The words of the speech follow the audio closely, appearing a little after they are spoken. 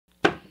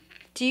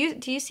Do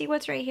you see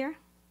what's right here?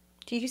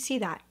 Do you see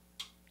that?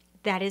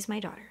 That is my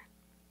daughter.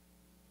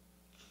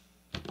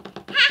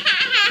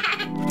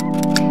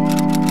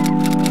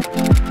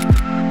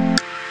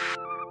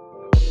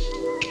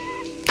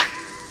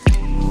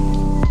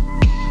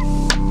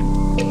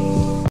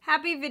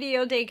 Happy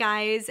video day,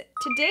 guys.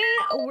 Today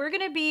we're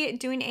gonna be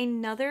doing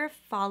another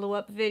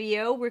follow-up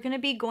video. We're gonna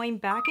be going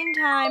back in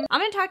time.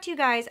 I'm gonna talk to you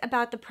guys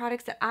about the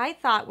products that I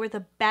thought were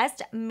the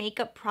best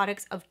makeup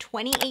products of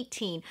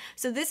 2018.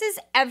 So this is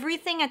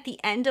everything at the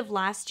end of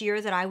last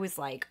year that I was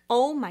like,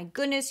 oh my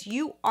goodness,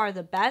 you are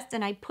the best.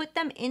 And I put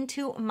them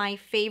into my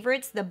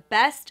favorites, the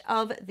best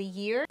of the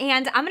year.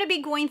 And I'm gonna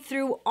be going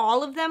through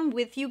all of them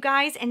with you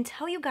guys and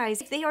tell you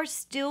guys if they are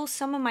still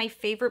some of my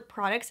favorite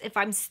products, if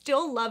I'm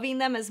still loving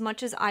them as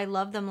much as I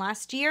loved them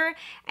last year.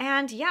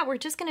 And yeah, we're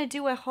just gonna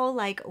do a whole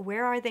like,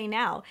 where are they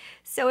now?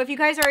 So if you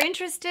guys are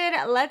interested,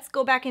 let's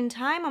go back in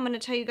time. I'm gonna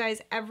tell you guys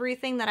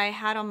everything that I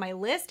had on my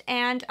list,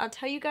 and I'll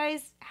tell you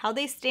guys how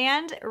they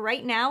stand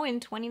right now in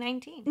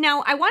 2019.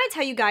 Now, I wanna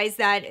tell you guys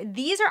that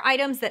these are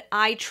items that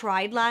I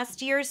tried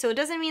last year, so it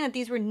doesn't mean that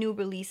these were new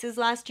releases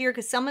last year,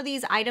 because some of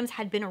these items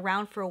had been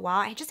around for a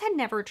while. I just had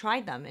never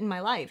tried them in my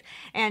life,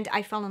 and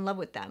I fell in love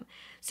with them.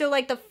 So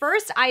like the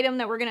first item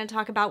that we're gonna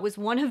talk about was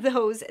one of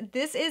those.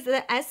 This is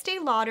the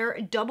Estée Lauder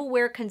Double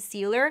Wear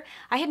Concealer.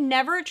 I had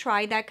never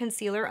tried that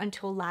concealer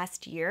until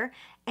last year,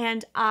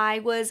 and I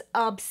was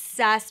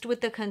obsessed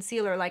with the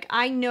concealer. Like,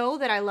 I know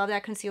that I love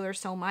that concealer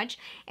so much,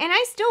 and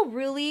I still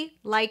really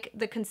like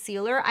the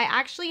concealer. I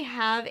actually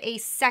have a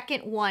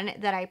second one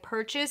that I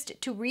purchased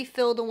to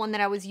refill the one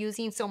that I was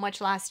using so much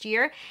last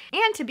year.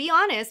 And to be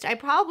honest, I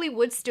probably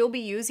would still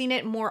be using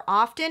it more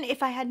often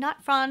if I had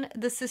not found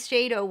the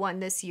Shiseido one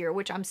this year,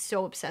 which I'm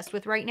so obsessed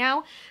with right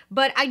now.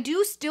 But I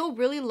do still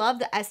really love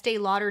the Estée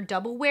Lauder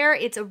Double Wear.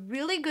 It's a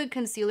really good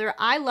concealer.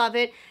 I love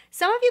it.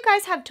 Some of you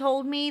guys have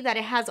told me that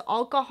it has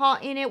alcohol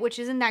in it, which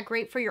isn't that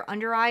great for your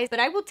under eyes, but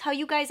I will tell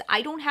you guys,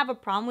 I don't have a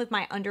problem with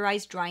my under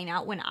eyes drying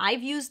out when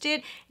I've used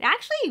it. It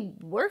actually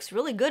works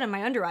really good on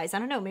my under eyes. I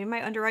don't know, maybe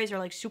my under eyes are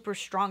like super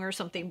strong or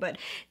something, but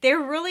they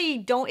really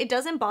don't, it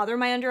doesn't bother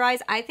my under eyes.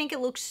 I think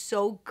it looks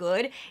so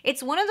good.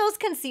 It's one of those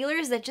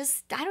concealers that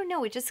just, I don't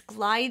know, it just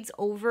glides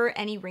over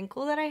any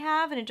wrinkle that I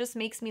have, and it just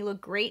makes me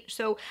look great.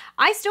 So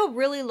I still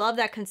really love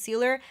that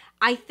concealer.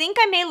 I think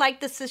I may like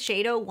the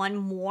Shiseido one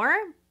more.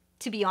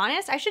 To be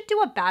honest, I should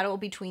do a battle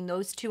between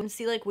those two and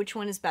see like which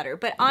one is better.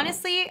 But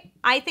honestly,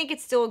 I think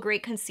it's still a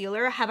great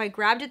concealer. Have I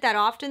grabbed it that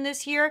often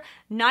this year?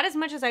 Not as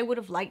much as I would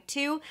have liked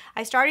to.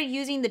 I started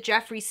using the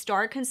Jeffree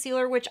Star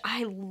concealer, which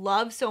I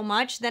love so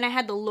much. Then I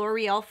had the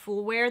L'Oreal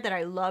Full Wear that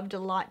I loved a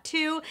lot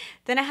too.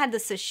 Then I had the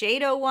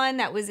Shiseido one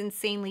that was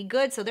insanely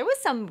good. So there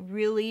was some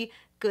really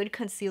good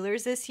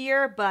concealers this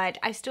year, but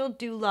I still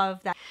do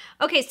love that.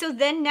 Okay, so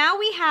then now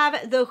we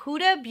have the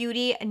Huda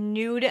Beauty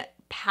Nude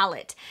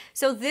palette.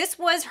 So this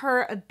was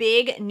her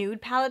big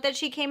nude palette that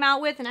she came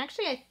out with, and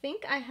actually I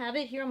think I have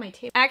it here on my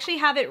table. I actually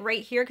have it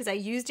right here because I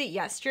used it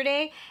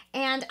yesterday,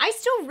 and I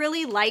still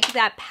really like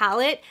that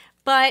palette,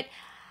 but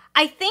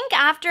I think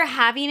after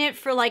having it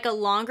for like a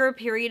longer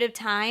period of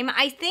time,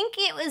 I think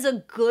it was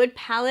a good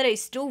palette. I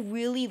still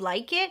really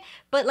like it,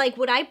 but like,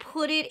 would I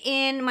put it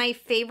in my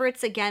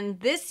favorites again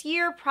this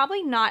year?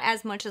 Probably not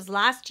as much as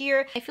last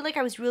year. I feel like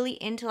I was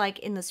really into like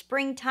in the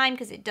springtime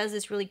because it does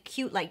this really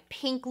cute like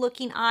pink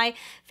looking eye,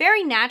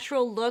 very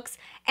natural looks.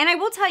 And I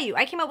will tell you,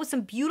 I came up with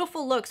some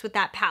beautiful looks with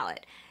that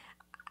palette.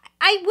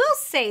 I will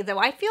say though,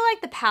 I feel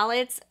like the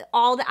palettes,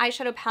 all the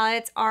eyeshadow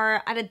palettes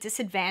are at a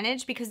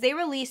disadvantage because they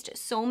released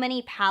so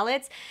many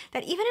palettes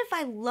that even if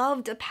I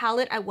loved a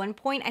palette at one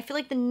point, I feel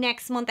like the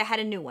next month I had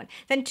a new one.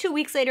 Then 2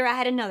 weeks later I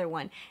had another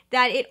one.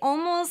 That it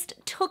almost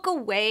took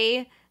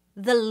away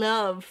the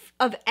love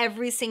of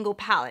every single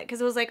palette, because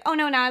it was like, oh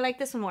no, now I like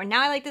this one more,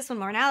 now I like this one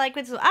more, now I like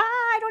this one,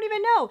 I don't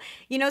even know,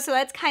 you know. So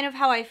that's kind of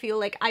how I feel.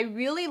 Like, I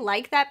really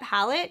like that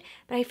palette,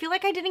 but I feel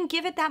like I didn't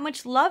give it that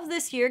much love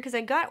this year because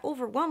I got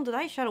overwhelmed with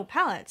eyeshadow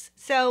palettes.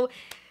 So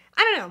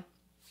I don't know.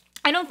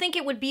 I don't think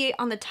it would be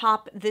on the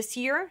top this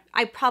year.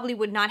 I probably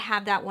would not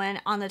have that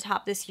one on the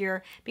top this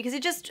year because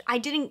I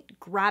didn't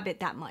grab it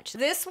that much.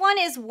 This one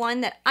is one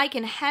that I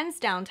can hands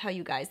down tell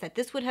you guys that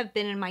this would have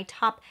been in my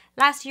top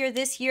last year,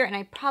 this year, and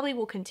I probably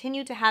will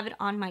continue to have it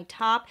on my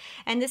top.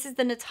 And this is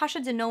the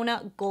NATASHA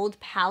DENONA Gold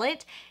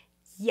Palette.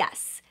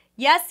 Yes.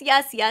 Yes,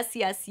 yes, yes,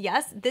 yes,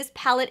 yes. This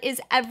palette is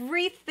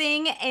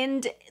everything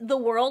in the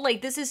world.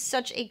 Like, this is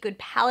such a good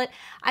palette.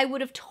 I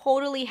would have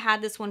totally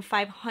had this one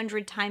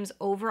 500 times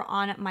over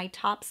on my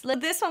tops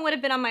list. This one would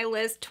have been on my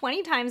list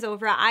 20 times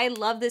over. I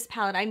love this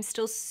palette. I'm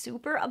still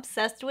super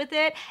obsessed with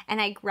it, and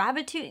I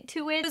gravitate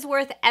to it. It was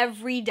worth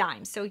every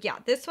dime. So yeah,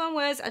 this one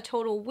was a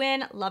total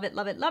win. Love it,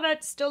 love it, love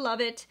it. Still love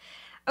it.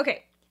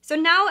 Okay. So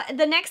now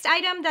the next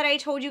item that I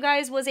told you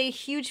guys was a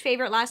huge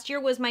favorite last year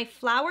was my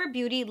Flower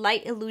Beauty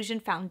Light Illusion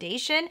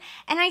Foundation,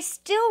 and I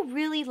still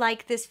really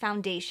like this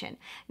foundation.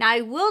 Now I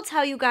will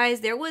tell you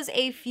guys, there was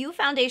a few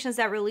foundations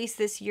that released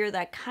this year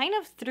that kind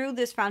of threw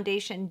this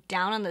foundation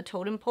down on the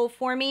totem pole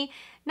for me.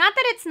 Not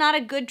that it's not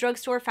a good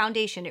drugstore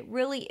foundation, it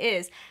really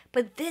is.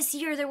 But this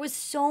year there was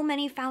so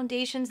many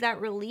foundations that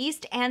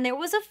released, and there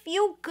was a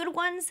few good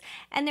ones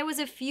and there was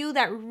a few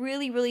that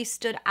really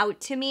stood out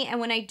to me. And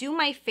when I do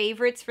my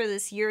favorites for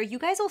this year, you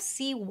guys will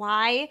see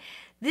why.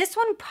 This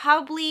one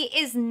probably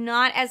is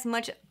not as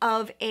much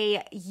of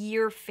a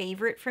year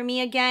favorite for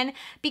me again,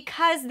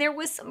 because there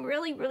was some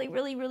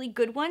really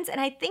good ones.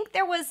 And I think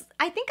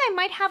I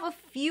might have a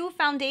few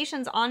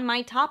foundations on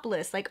my top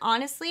list, like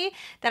honestly,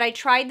 that I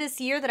tried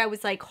this year that I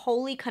was like,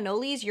 holy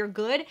cannolis, you're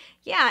good.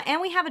 Yeah, and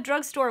we have a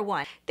drugstore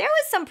one. There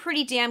was some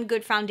pretty damn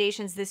good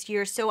foundations this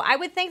year, so I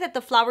would think that the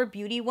Flower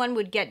Beauty one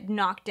would get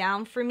knocked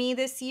down for me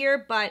this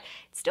year, but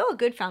it's still a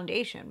good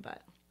foundation,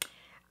 but.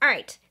 All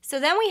right, so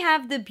then we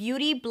have the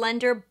Beauty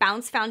Blender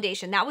Bounce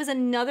Foundation. That was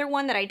another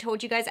one that I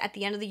told you guys at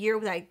the end of the year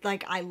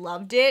that I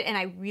loved it, and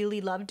I really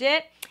loved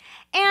it.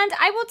 And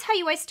I will tell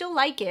you, I still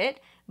like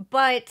it,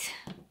 but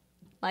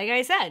like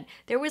I said,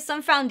 there was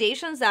some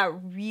foundations that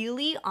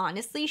really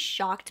honestly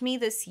shocked me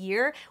this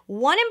year.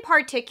 One in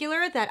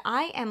particular that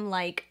I am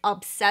like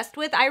obsessed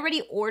with. I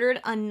already ordered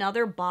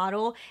another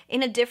bottle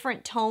in a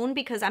different tone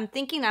because I'm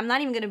thinking I'm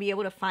not even going to be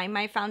able to find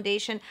my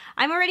foundation.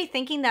 I'm already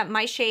thinking that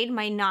my shade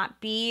might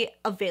not be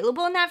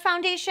available in that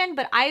foundation,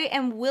 but I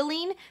am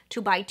willing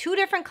to buy 2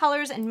 different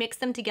colors and mix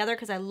them together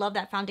because I love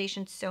that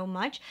foundation so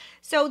much.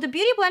 So the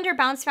Beauty Blender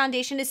Bounce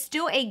Foundation is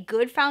still a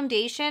good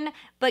foundation,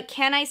 but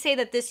can I say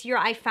that this year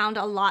I found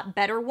a lot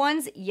better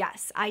ones?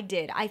 Yes, I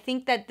did. I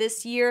think that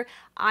this year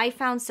I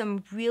found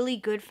some really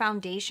good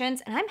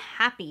foundations, and I'm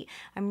happy.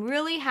 I'm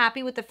really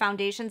happy with the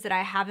foundations that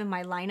I have in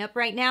my lineup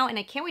right now, and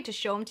I can't wait to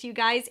show them to you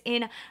guys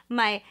in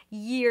my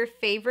year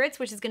favorites,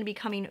 which is going to be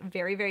coming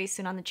very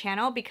soon on the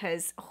channel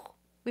because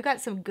we've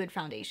got some good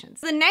foundations.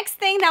 The next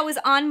thing that was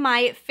on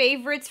my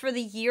favorites for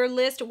the year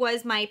list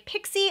was my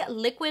Pixi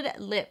Liquid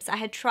Lips. I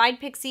had tried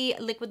Pixi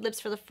Liquid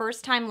Lips for the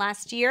first time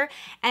last year,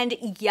 and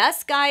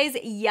yes, guys,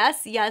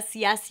 yes,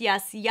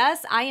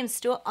 I am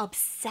still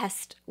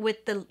obsessed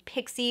with the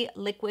Pixi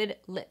Liquid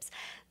Lips.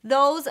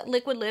 Those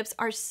liquid lips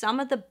are some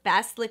of the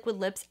best liquid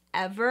lips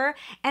ever,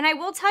 and I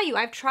will tell you,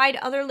 I've tried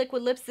other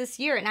liquid lips this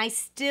year, and I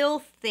still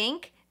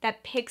think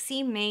that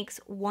Pixi makes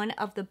one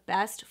of the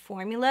best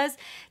formulas.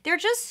 They're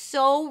just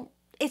so,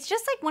 it's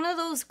just like one of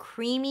those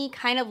creamy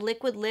kind of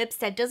liquid lips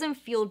that doesn't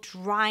feel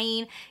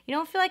drying. You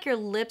don't feel like your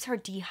lips are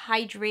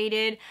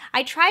dehydrated.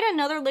 I tried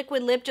another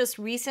liquid lip just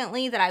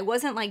recently that I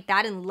wasn't like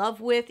that in love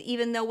with,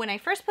 even though when I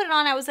first put it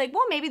on, I was like,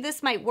 well, maybe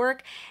this might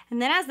work.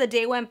 And then as the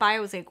day went by, I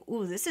was like,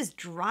 ooh, this is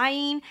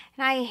drying.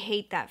 And I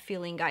hate that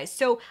feeling, guys.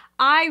 So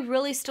I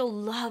really still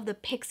love the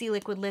Pixi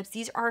liquid lips.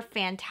 These are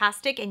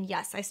fantastic, and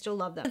yes, I still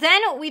love them. Then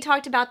we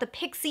talked about the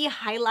Pixi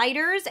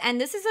highlighters,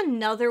 and this is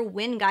another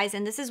win, guys,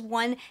 and this is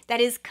one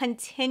that is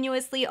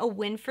continuously a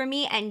win for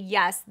me, and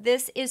yes,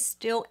 this is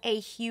still a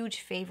huge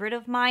favorite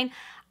of mine.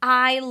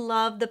 I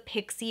love the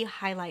Pixi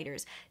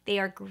highlighters. They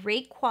are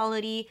great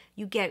quality.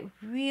 You get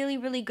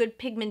really good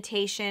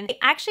pigmentation. They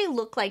actually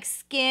look like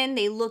skin.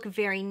 They look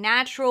very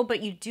natural,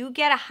 but you do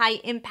get a high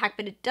impact,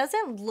 but it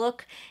doesn't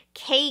look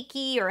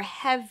cakey or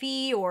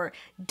heavy or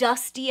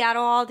dusty at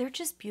all. They're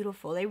just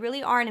beautiful. They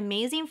really are an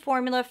amazing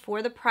formula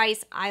for the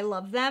price. I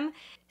love them.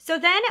 So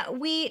then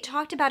we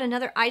talked about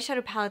another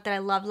eyeshadow palette that I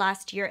loved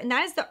last year, and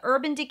that is the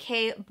Urban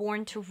Decay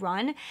Born to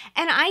Run.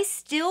 And I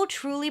still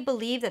truly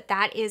believe that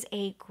that is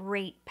a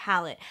great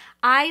palette.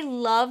 I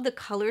love the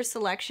color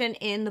selection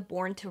in the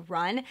Born to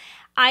Run.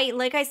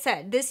 Like I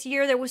said, this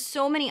year there was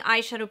so many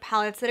eyeshadow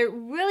palettes that it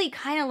really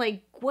kind of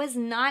like was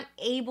not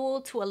able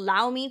to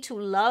allow me to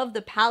love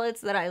the palettes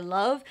that I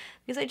love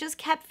because I just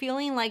kept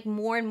feeling like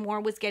more and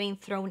more was getting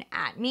thrown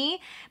at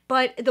me.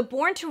 But the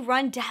Born to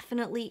Run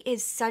definitely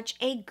is such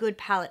a good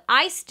palette.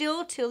 I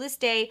still, till this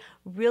day,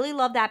 really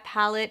love that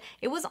palette.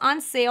 It was on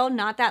sale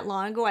not that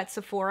long ago at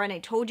Sephora, and I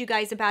told you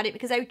guys about it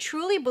because I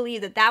truly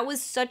believe that that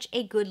was such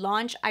a good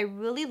launch. I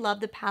really love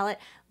the palette.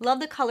 Love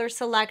the color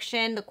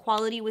selection. The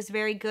quality was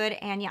very good,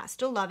 and yeah,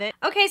 still love it.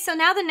 Okay, so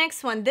now the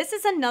next one. This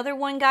is another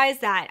one, guys,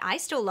 that I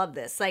still love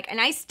this.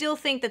 And I still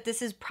think that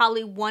this is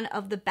probably one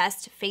of the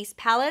best face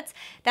palettes.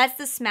 That's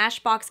the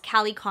Smashbox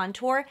Cali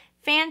Contour.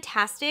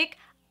 Fantastic.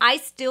 I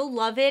still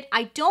love it.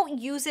 I don't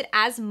use it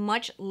as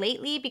much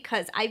lately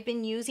because I've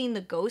been using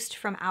the Ghost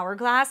from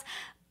Hourglass,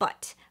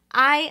 but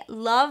I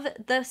love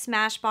the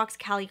Smashbox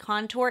Cali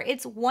Contour.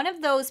 It's one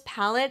of those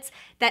palettes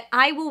that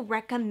I will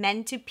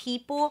recommend to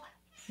people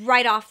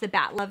right off the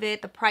bat. Love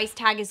it. The price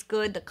tag is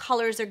good. The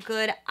colors are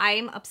good.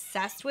 I'm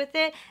obsessed with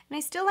it, and I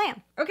still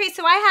am. Okay,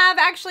 so I have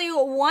actually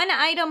one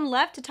item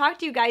left to talk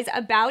to you guys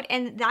about,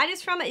 and that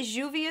is from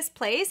Juvia's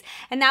Place,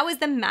 and that was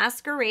the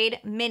Masquerade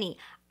Mini.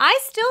 I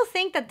still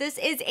think that this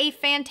is a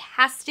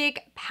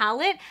fantastic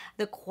palette.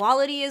 The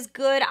quality is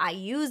good. I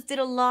used it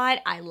a lot.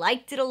 I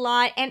liked it a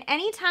lot. And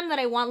anytime that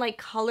I want like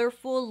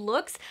colorful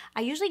looks,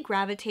 I usually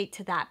gravitate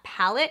to that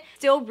palette.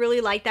 Still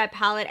really like that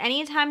palette.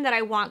 Anytime that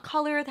I want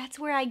color, that's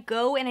where I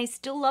go, and I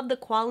still love the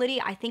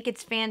quality. I think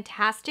it's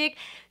fantastic.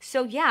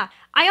 So yeah,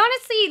 I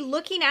honestly,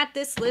 looking at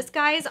this list,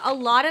 guys, a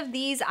lot of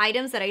these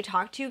items that I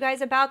talked to you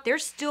guys about, they're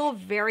still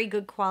very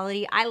good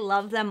quality. I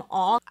love them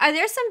all. Are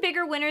there some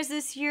bigger winners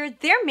this year?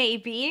 There may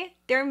be.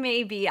 There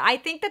may be. I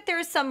think that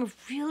there's some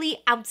really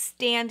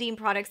outstanding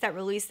products that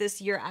released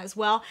this year as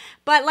well.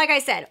 But like I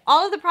said,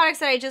 all of the products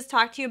that I just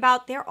talked to you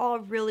about, they're all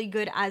really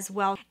good as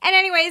well. And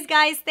anyways,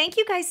 guys, thank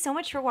you guys so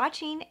much for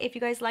watching. If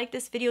you guys like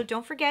this video,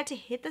 don't forget to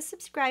hit the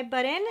subscribe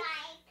button.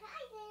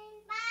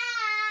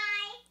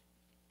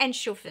 And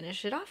she'll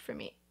finish it off for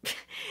me.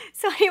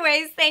 So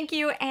anyways, thank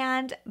you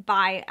and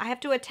bye. I have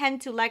to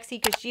attend to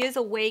Lexi because she is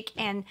awake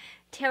and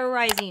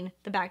terrorizing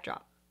the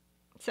backdrop.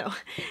 So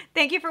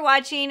thank you for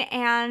watching,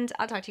 and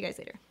I'll talk to you guys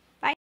later.